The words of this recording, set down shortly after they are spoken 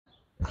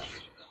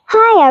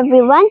Hi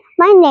everyone,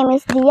 my name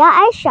is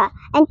Aaisyah,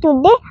 and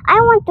today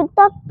I want to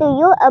talk to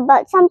you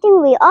about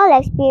something we all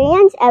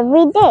experience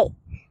every day.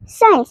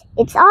 Science,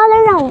 it's all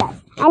around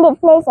us and it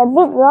plays a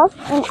big role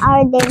in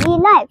our daily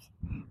lives.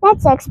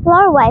 Let's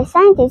explore why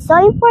science is so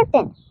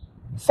important.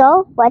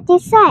 So, what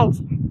is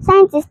science?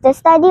 Science is the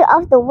study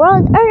of the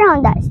world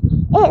around us.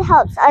 It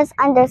helps us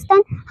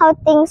understand how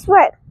things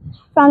work,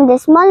 from the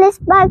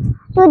smallest bugs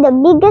to the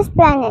biggest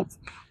planets.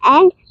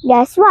 And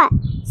guess what?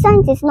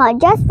 Science is not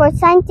just for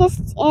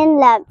scientists in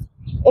labs.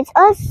 It's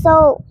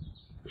also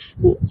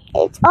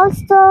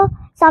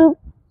something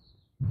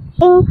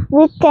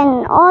we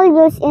can all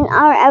use in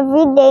our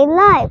everyday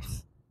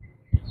lives.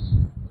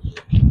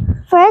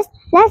 First,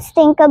 let's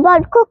think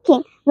about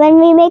cooking. When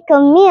we make a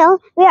meal,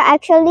 we are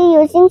actually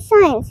using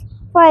science.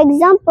 For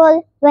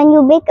example, when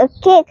you bake a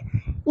cake,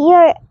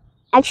 you're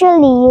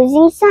actually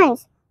using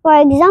science. For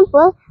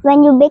example,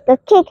 when you bake a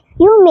cake,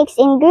 you mix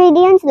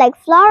ingredients like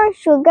flour,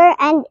 sugar,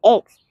 and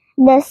eggs.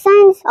 The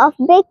science of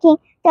baking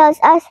tells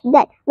us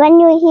that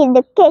when you heat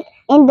the cake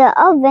in the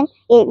oven,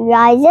 it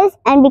rises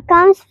and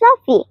becomes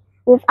fluffy.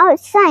 Without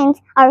science,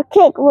 our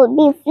cake would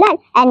be flat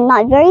and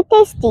not very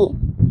tasty.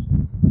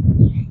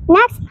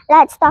 Next,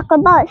 let's talk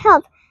about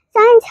health.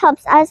 Science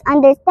helps us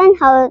understand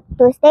how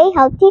to stay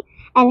healthy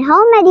and how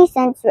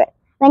medicines work.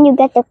 When you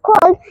get a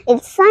cold,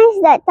 it's science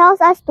that tells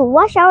us to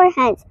wash our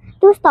hands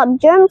to stop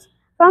germs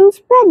from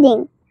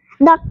spreading.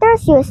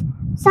 Doctors use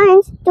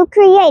science to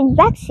create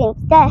vaccines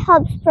that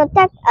helps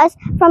protect us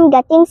from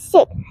getting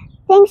sick.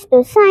 Thanks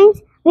to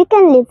science, we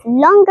can live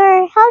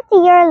longer,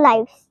 healthier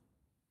lives.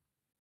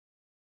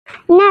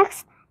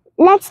 Next,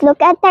 let's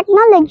look at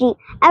technology.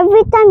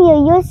 Every time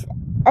you use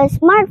a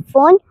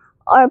smartphone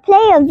or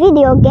play a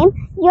video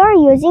game,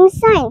 you're using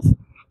science.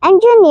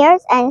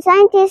 Engineers and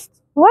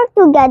scientists work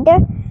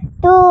together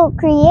to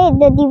create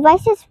the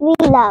devices we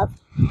love.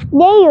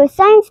 They use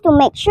science to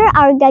make sure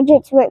our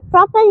gadgets work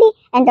properly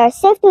and are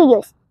safe to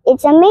use.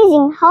 It's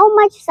amazing how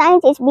much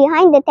science is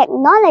behind the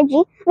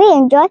technology we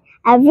enjoy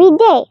every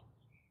day.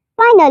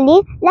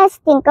 Finally, let's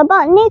think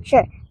about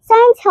nature.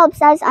 Science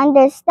helps us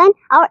understand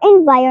our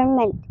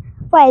environment.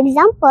 For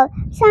example,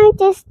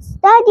 scientists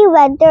study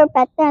weather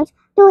patterns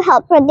to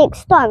help predict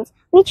storms,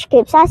 which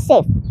keeps us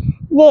safe.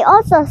 They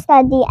also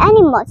study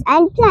animals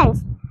and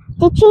plants,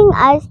 teaching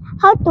us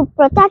how to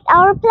protect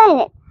our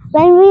planet.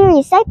 When we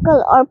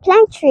recycle or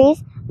plant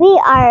trees, we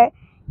are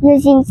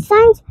using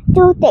science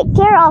to take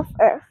care of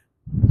Earth.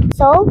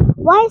 So,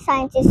 why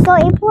science is so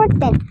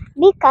important?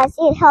 Because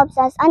it helps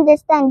us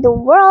understand the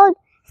world,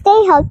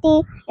 stay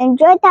healthy,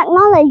 enjoy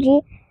technology,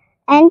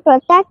 and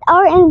protect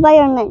our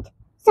environment.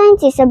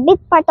 Science is a big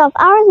part of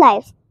our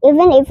lives,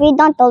 even if we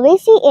don't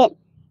always see it.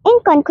 In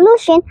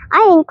conclusion,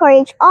 I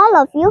encourage all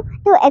of you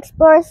to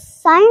explore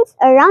science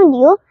around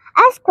you,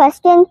 ask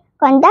questions,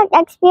 conduct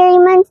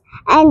experiments,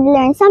 and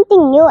learn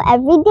something new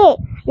every day.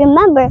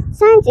 Remember,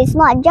 science is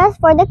not just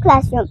for the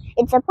classroom.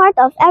 It's a part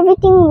of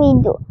everything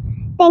we do.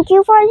 Thank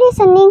you for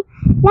listening.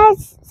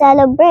 Let's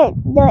celebrate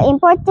the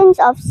importance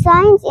of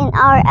science in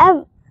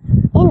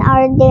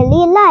our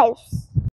daily lives.